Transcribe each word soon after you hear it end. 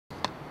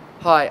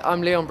Hi, I'm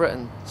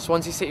Britton,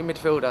 Swansea City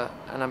midfielder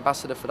and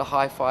ambassador for the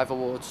High Five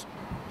Awards.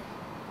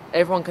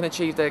 Everyone can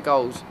achieve their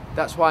goals,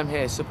 that's why I'm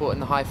here supporting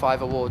the High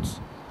Five Awards.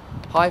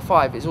 High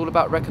Five is all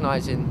about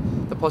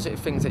recognising the positive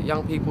things that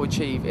young people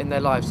achieve in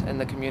their lives and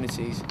their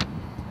communities.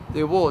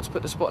 The awards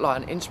put the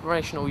spotlight on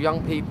inspirational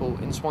young people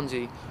in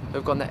Swansea who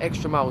have gone the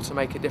extra mile to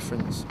make a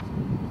difference.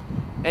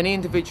 Any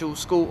individual,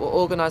 school or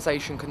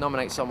organisation can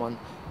nominate someone.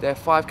 There are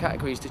 5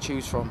 categories to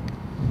choose from.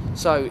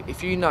 So,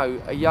 if you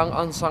know a young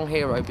unsung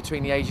hero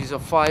between the ages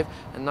of 5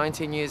 and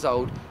 19 years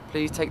old,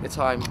 please take the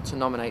time to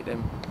nominate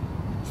them.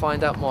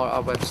 Find out more at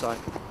our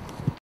website.